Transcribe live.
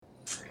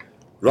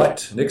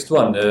Right, next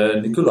one,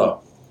 Nicola.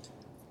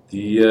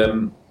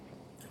 The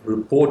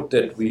report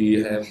that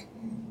we are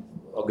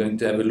going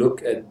to have a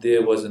look at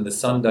there was in the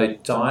Sunday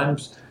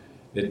Times.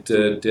 It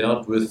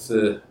dealt with,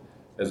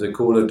 as they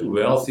call it,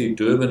 wealthy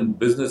Durban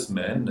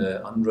businessman.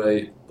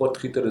 Andre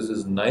Potgieter is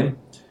his name.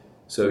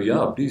 So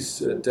yeah,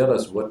 please tell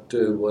us what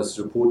was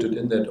reported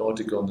in that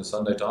article in the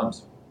Sunday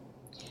Times.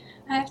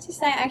 I have to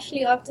say,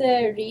 actually,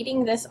 after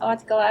reading this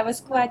article, I was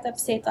quite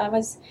upset. I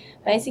was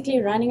basically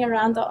running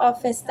around the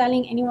office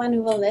telling anyone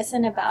who will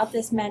listen about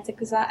this matter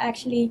because I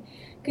actually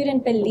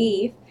couldn't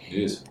believe.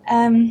 Yes.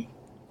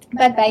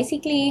 But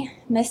basically,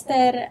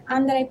 Mr.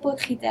 Andre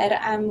Potgieter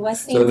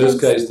was sentenced. So in this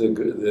case,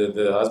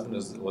 the husband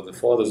is, or the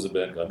father is the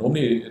bad guy.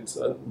 Normally, it's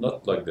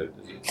not like that,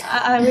 is it?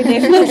 I would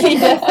definitely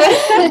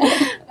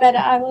differ, but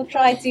I will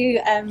try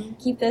to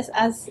keep this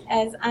as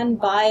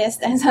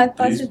unbiased as I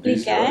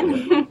possibly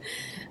can.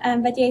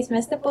 But yes,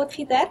 Mr.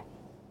 Potgieter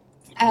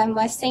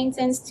was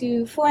sentenced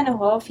to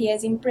 4.5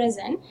 years in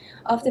prison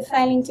after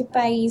failing to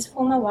pay his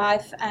former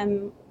wife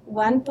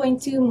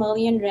 1.2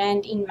 million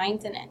rand in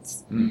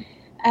maintenance.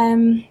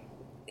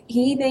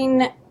 He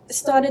then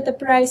started the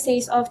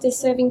process after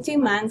serving 2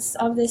 months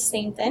of this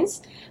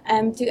sentence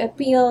to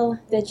appeal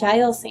the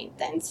jail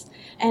sentence.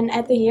 And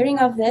at the hearing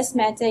of this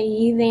matter,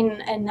 he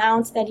then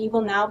announced that he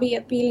will now be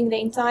appealing the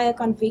entire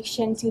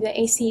conviction to the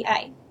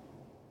SCA.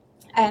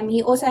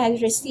 He also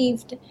has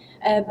received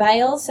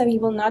bail, so he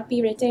will not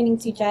be returning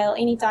to jail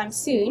anytime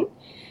soon.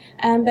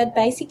 But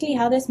basically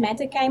how this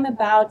matter came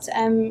about,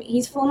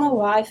 his former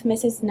wife,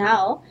 Mrs.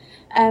 Nell,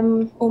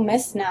 or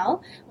Miss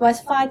Nell,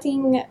 was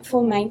fighting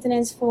for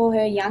maintenance for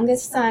her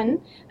youngest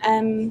son,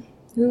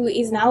 who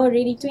is now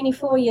already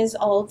 24 years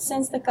old,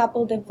 since the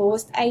couple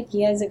divorced 8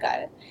 years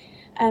ago.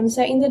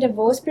 So in the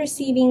divorce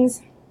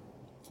proceedings,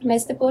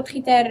 Mr.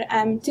 Potgieter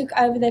took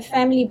over the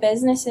family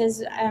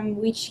businesses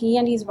which he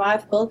and his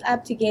wife built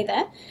up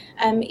together.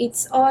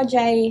 It's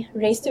RJ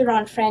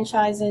restaurant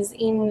franchises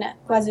in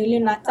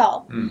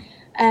KwaZulu-Natal.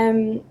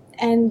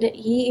 And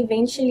he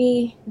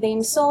eventually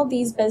then sold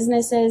these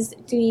businesses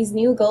to his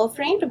new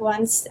girlfriend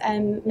once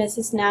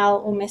Mrs.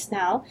 Nell, or Miss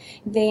Nell,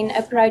 then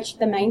approached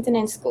the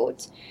maintenance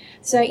court.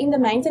 So in the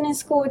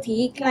maintenance court,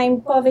 he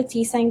claimed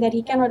poverty, saying that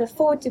he cannot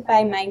afford to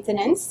pay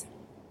maintenance,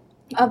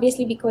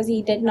 obviously because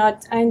he did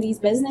not own these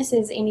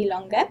businesses any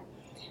longer.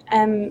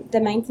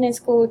 The maintenance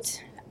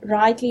court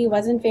rightly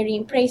wasn't very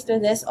impressed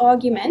with this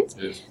argument,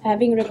 Yes.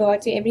 having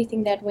regard to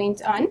everything that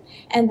went on,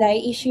 and they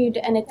issued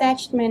an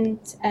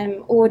attachment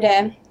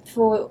order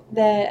for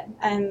the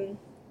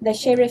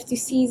sheriff to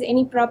seize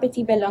any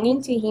property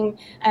belonging to him,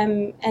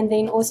 and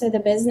then also the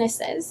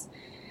businesses.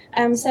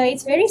 So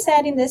it's very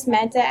sad in this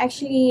matter.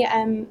 Actually,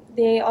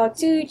 there are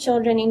 2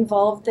 children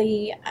involved.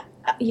 The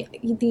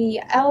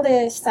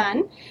elder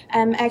son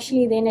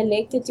actually then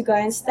elected to go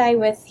and stay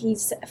with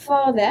his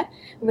father,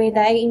 where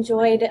they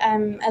enjoyed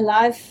a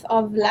life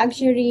of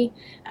luxury.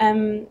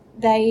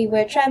 They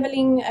were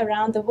traveling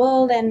around the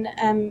world and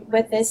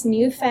with this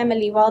new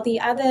family, while the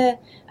other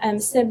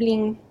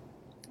sibling,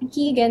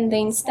 Keegan,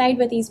 then stayed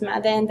with his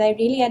mother, and they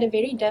really had a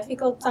very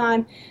difficult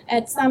time.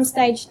 At some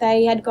stage,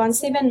 they had gone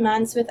 7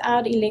 months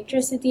without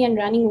electricity and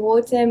running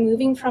water,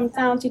 moving from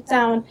town to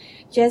town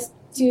just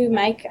to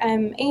make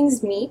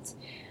ends meet.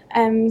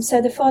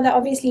 So the father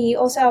obviously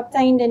also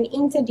obtained an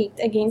interdict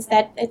against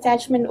that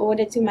attachment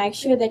order to make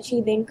sure that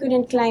she then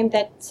couldn't claim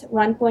that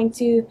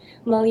 1.2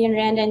 million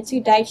rand, and to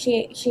date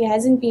she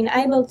hasn't been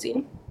able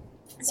to.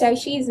 So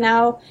she is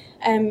now,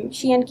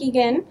 she and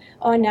Keegan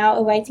are now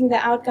awaiting the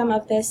outcome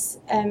of this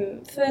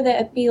further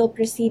appeal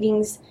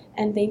proceedings,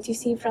 and then to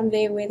see from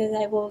there whether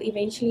they will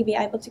eventually be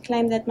able to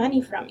claim that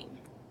money from him.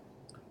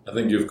 I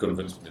think you've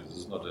convinced me. This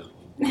is not a quick.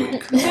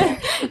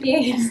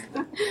 Yes.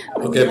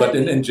 Okay, but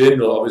in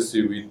general,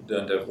 obviously, we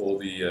don't have all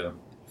the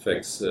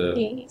facts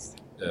Yes.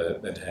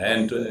 at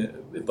hand.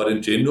 But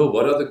in general,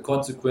 what are the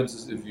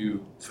consequences if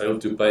you fail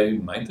to pay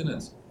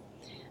maintenance?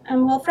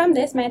 Well, from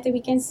this matter,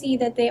 we can see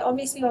that there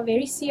obviously are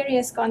very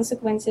serious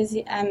consequences.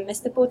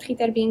 Mr.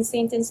 Potgieter being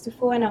sentenced to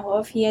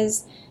 4.5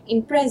 years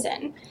in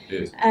prison.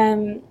 Yes.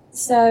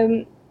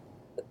 So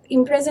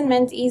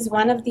imprisonment is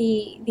one of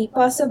the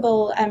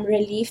possible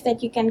relief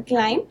that you can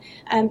claim,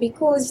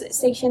 because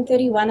Section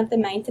 31 of the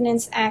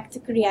Maintenance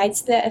Act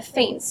creates the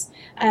offence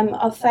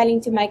of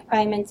failing to make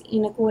payment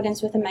in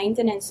accordance with a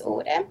maintenance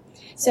order.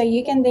 So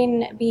you can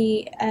then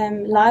be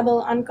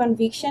liable on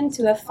conviction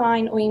to a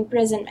fine or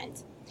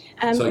imprisonment.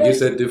 So I guess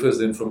that differs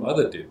then from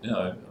other debt.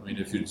 I mean,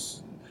 if you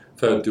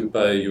fail to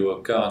pay your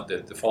account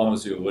at the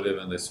pharmacy or whatever,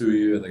 and they sue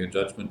you and they get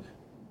judgment,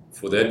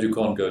 for that you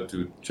can't go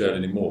to jail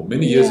anymore.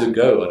 Many years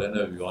ago, I don't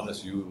know if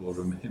Johannes, you will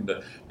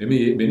remember,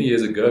 many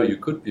years ago you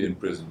could be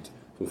imprisoned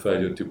for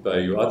failure to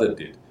pay your other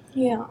debt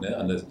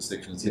under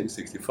Section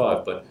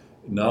 65, but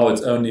now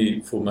it's only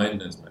for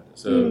maintenance matters.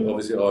 So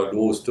obviously our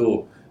law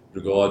still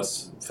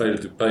regards failure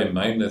to pay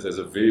maintenance as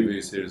a very,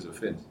 very serious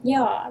offence.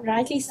 Yeah,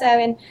 rightly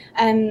so.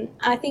 And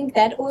I think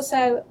that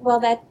also, well,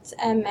 that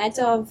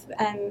matter of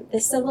the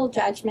civil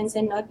judgments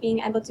and not being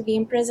able to be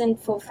imprisoned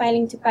for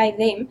failing to pay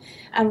them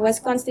was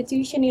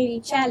constitutionally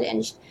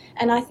challenged.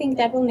 And I think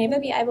that will never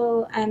be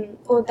able,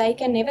 or they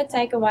can never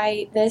take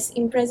away this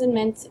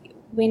imprisonment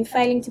when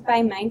failing to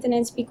pay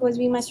maintenance, because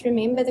we must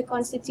remember the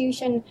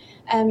Constitution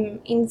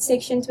in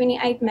Section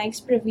 28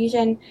 makes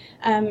provision,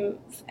 and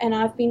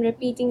I've been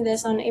repeating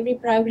this on every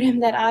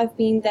program that I've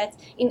been, that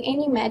in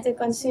any matter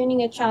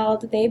concerning a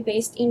child, their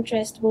best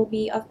interest will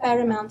be of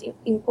paramount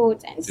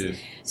importance. Yes.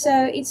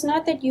 So it's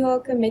not that you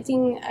are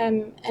committing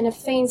an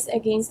offence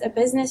against a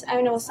business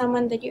owner or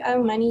someone that you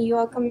owe money. You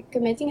are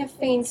committing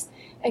offence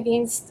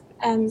against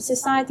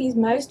society's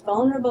most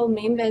vulnerable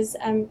members,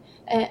 an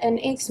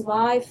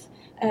ex-wife,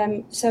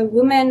 so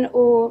women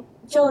or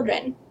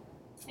children,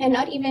 and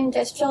not even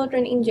just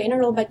children in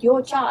general, but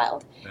your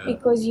child,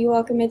 because you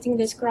are committing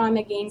this crime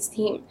against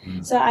him.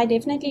 So I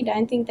definitely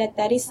don't think that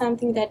that is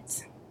something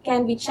that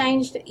can be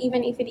changed,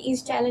 even if it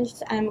is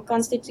challenged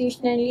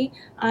constitutionally.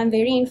 I'm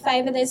very in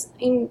favor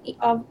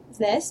of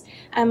this,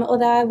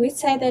 although I would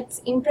say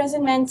that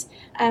imprisonment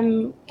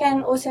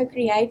can also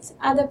create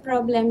other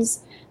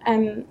problems.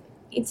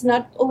 It's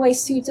not always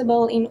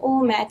suitable in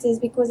all matters,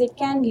 because it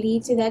can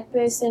lead to that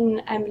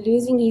person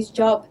losing his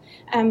job,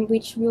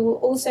 which will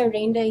also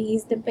render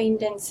his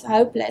dependents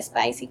hopeless,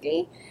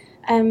 basically.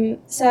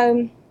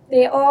 So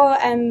there are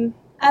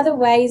other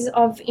ways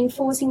of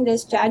enforcing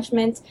this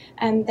judgment.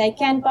 They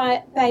can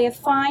pay a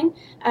fine,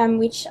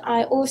 which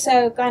I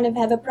also kind of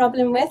have a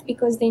problem with,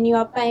 because then you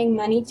are paying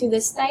money to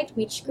the state,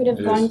 which could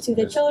have gone to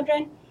the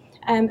children.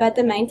 But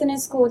the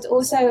maintenance court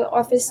also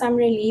offers some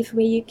relief,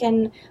 where you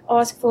can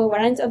ask for a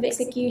warrant of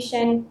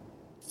execution,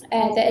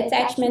 the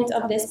attachment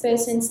of this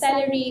person's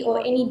salary or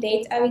any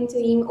debt owing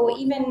to him, or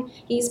even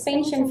his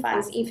pension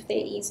funds if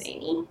there is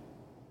any.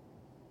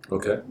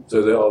 Okay,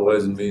 so there are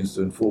ways and means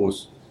to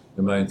enforce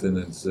the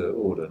maintenance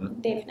order, no?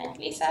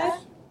 Definitely so.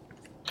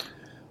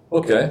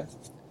 Okay.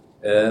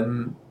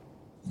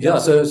 Yeah,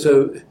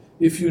 so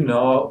if you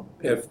now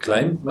have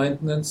claimed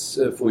maintenance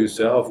for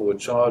yourself or a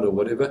child or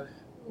whatever,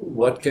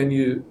 what can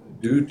you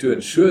do to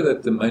ensure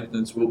that the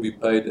maintenance will be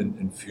paid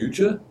in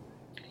future?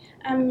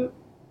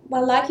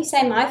 Well, like you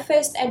say, my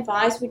first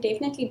advice would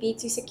definitely be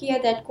to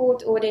secure that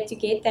court order to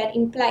get that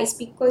in place,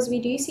 because we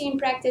do see in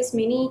practice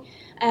many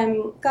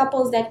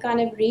couples that kind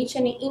of reach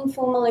an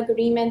informal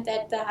agreement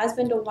that the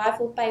husband or wife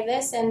will pay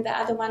this and the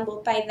other one will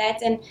pay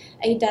that, and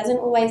it doesn't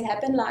always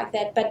happen like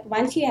that. But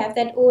once you have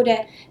that order,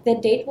 the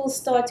debt will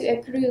start to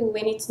accrue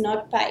when it's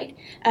not paid.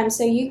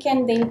 So you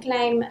can then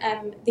claim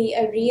the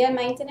arrear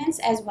maintenance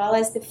as well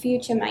as the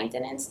future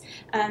maintenance.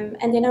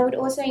 And then I would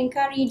also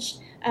encourage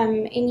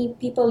any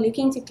people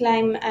looking to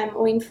claim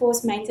or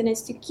enforce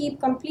maintenance to keep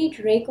complete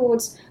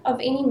records of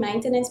any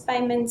maintenance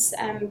payments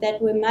that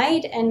were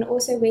made, and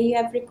also where you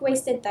have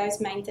requested those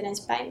maintenance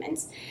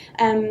payments.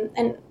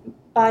 And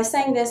by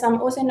saying this,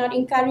 I'm also not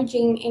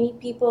encouraging any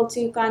people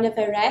to kind of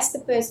harass the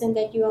person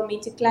that you are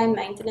meant to claim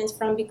maintenance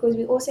from, because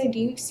we also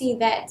do see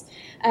that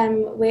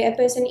where a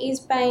person is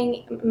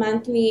paying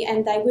monthly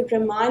and they would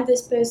remind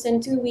this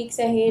person 2 weeks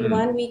ahead,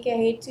 1 week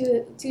ahead,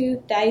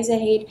 two days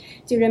ahead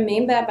to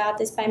remember about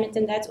this payment,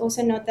 and that's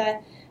also not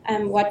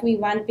what we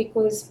want,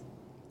 because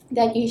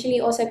that usually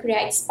also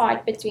creates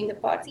spite between the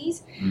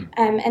parties.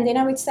 And then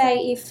I would say,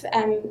 if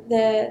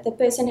the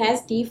person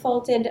has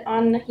defaulted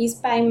on his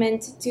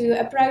payment, to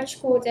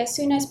approach court as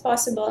soon as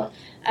possible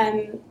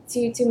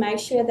to make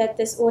sure that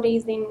this order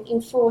is then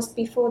enforced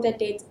before the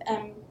debt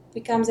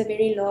becomes a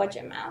very large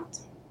amount.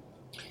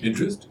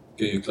 Interest?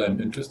 Can you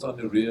claim interest on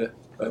arrear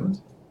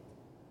payments?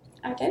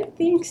 I don't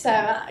think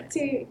so.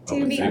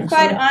 To be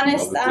quite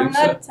honest, I'm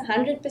not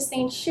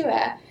 100%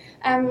 sure.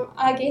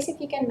 I guess if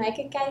you can make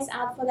a case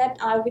out for that,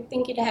 I would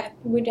think it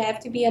would have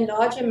to be a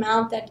large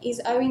amount that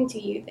is owing to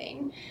you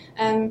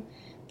then.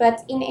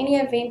 But in any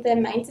event, the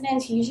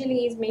maintenance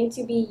usually is meant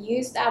to be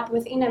used up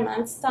within a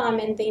month's time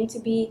and then to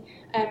be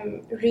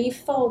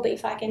refilled,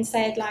 if I can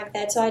say it like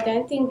that. So I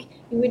don't think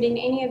you would in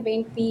any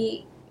event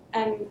be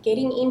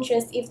getting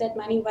interest if that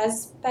money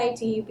was paid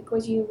to you,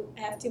 because you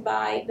have to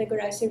buy the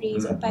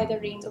groceries or pay the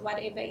rent or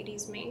whatever it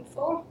is meant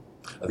for.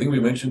 I think we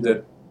mentioned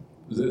that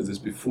this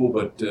before,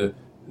 but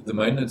the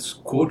maintenance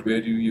court,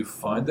 where do you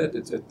find that?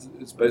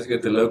 It's basically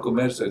at the local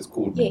magistrate's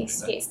court.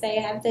 Yes, yes, they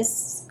have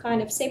this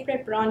kind of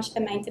separate branch, the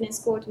maintenance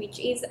court, which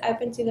is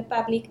open to the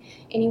public.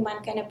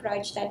 Anyone can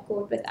approach that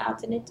court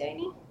without an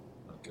attorney.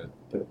 Okay.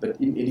 But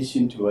in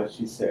addition to what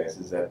she says,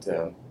 is that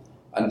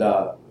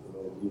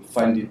you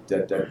find it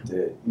that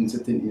in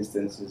certain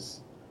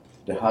instances,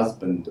 the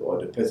husband or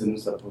the person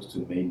who's supposed to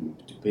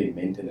pay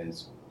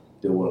maintenance,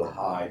 they will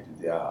hide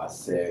their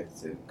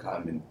assets and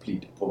come and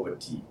plead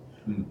poverty.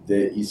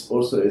 There is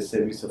also a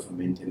service of a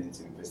maintenance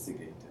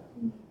investigator,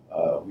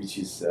 which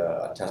is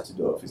attached to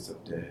the office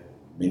of the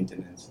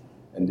maintenance,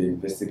 and the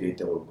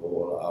investigator will go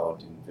all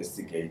out and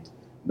investigate.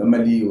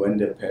 Normally, when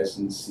the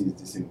person sees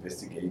this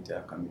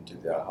investigator come into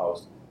their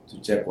house to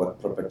check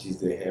what properties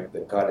they have,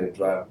 the car they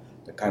drive,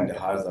 the kind of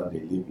house that they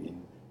live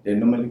in, they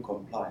normally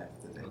comply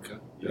after that. Okay.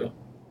 Yeah.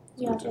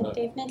 Yeah, Good to know. that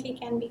definitely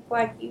can be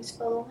quite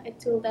useful, a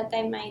tool that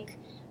they make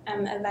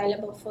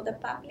available for the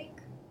public.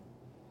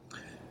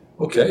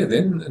 Okay,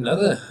 then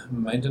another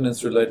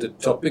maintenance-related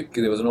topic.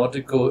 There was an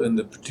article in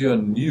the Protea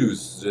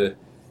News.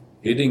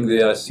 Heading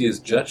there, I see, is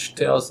Judge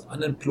tells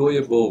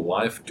unemployable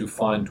wife to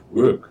find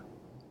work.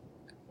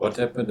 What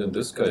happened in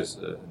this case,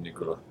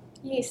 Nicola?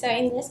 Yeah, so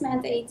in this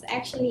matter, it's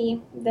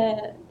actually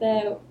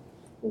the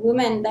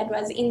woman that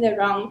was in the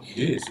wrong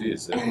Yes.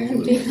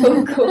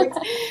 before court.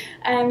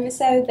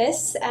 So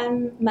this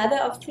mother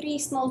of 3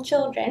 small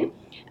children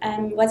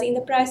was in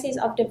the process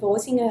of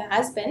divorcing her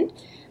husband.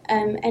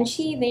 And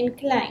she then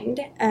claimed,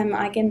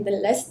 I can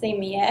list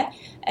them here,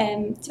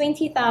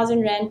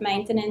 20,000 Rand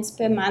maintenance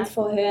per month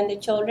for her and the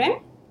children,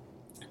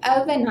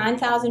 over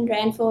 9,000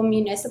 Rand for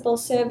municipal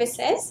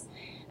services,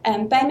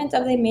 payment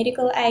of their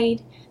medical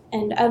aid,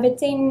 and over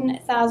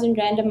 10,000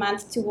 Rand a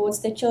month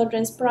towards the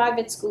children's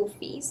private school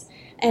fees.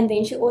 And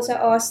then she also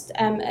asked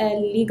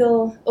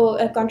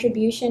a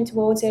contribution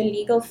towards her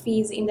legal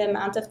fees in the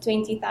amount of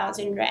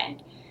 20,000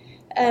 Rand.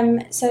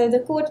 So the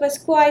court was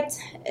quite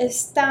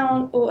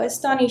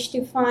astonished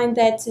to find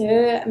that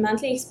her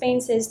monthly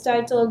expenses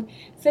totaled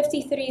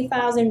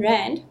 53,000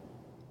 Rand.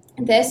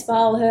 This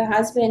while her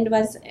husband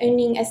was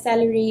earning a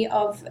salary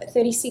of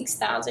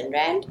 36,000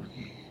 Rand.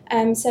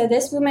 So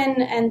this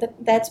woman, and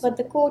that's what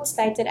the court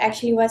stated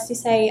actually, was to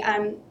say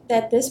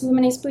that this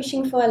woman is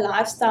pushing for a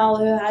lifestyle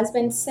her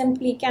husband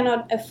simply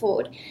cannot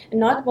afford,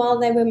 not while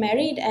they were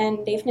married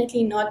and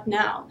definitely not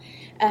now.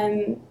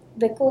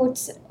 The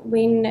court,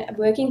 when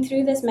working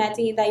through this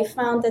matter, they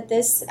found that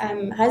this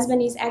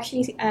husband is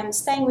actually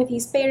staying with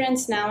his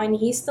parents now, and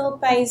he still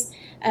pays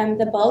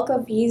the bulk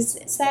of his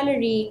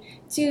salary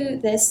to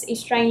this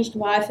estranged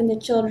wife and the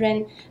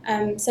children,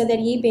 so that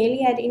he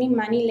barely had any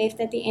money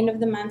left at the end of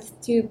the month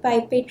to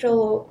pay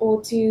petrol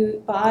or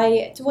to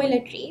buy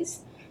toiletries.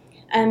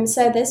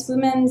 So this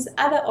woman's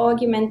other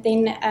argument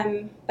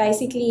then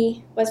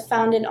basically was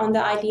founded on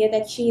the idea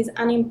that she is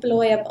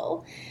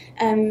unemployable.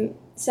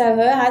 So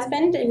her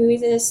husband, who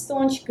is a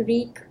staunch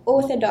Greek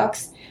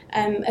Orthodox,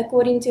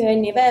 according to her,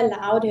 never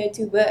allowed her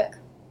to work.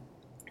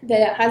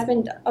 The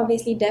husband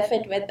obviously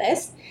differed with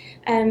this,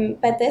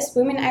 but this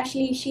woman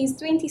actually, she's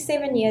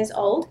 27 years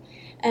old.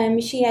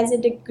 She has a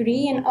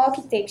degree in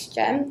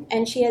architecture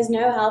and she has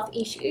no health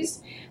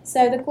issues.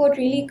 So the court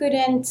really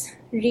couldn't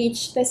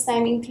reach the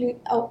same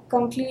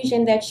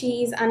conclusion that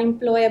she is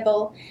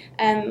unemployable,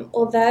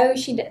 although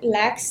she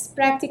lacks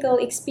practical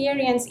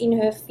experience in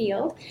her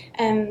field.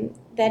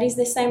 That is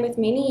the same with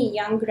many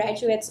young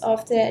graduates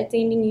after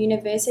attending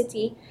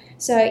university.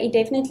 So it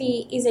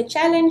definitely is a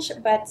challenge,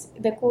 but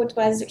the court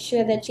was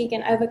sure that she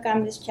can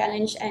overcome this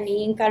challenge, and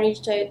he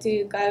encouraged her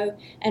to go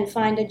and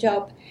find a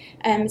job.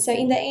 So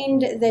in the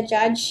end, the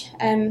judge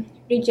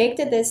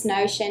rejected this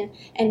notion,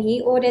 and he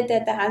ordered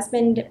that the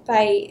husband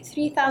pay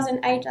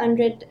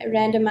 3,800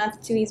 Rand a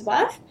month to his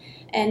wife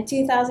and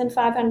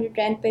 2,500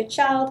 Rand per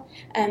child,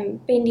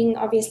 pending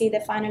obviously the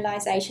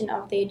finalization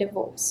of their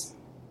divorce.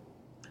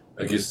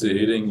 I guess the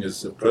heading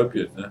is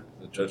appropriate, no?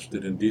 The judge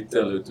did indeed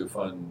tell her to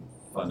find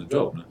a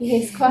job, no?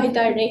 Yes, quite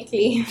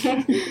directly.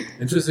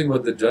 Interesting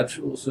what the judge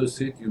also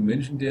said. You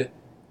mentioned there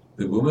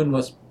the woman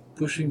was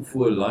pushing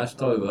for a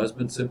lifestyle her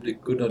husband simply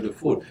could not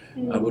afford.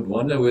 I would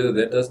wonder whether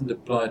that doesn't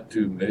apply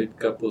to married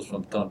couples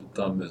from time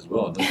to time as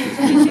well, not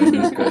just in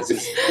those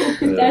cases.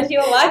 Does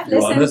your wife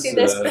listen to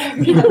this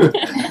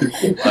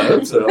program? I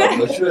hope so. I'm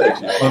not sure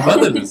actually. My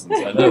mother listens.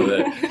 I know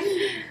that.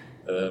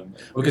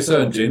 Okay,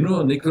 so in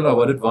general, Nicola,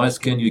 what advice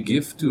can you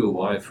give to a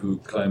wife who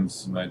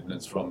claims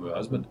maintenance from her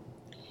husband?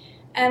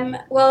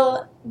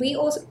 Well, we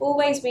also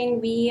always, when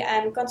we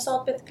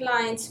consult with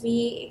clients,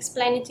 we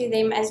explain it to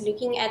them as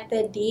looking at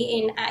the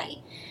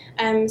DNA.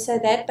 So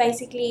that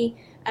basically,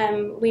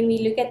 when we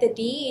look at the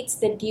D, it's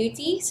the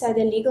duty, so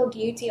the legal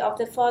duty of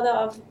the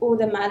father or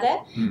the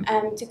mother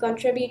to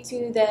contribute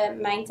to the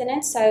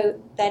maintenance.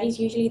 So that is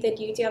usually the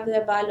duty of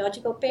the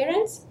biological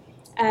parents.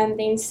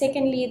 Then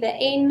secondly, the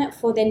N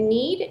for the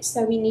need,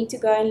 so we need to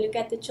go and look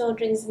at the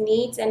children's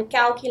needs and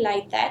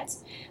calculate that.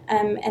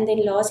 And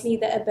then lastly,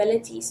 the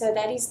ability, so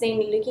that is then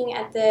looking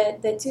at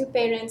the two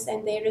parents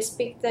and their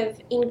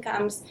respective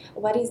incomes,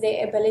 what is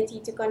their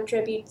ability to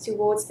contribute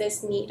towards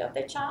this need of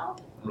the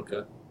child.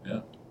 Okay,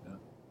 yeah.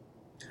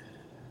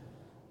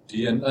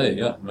 DNA,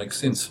 yeah, makes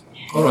sense.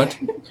 All right,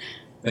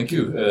 thank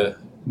you,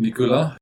 Nicola.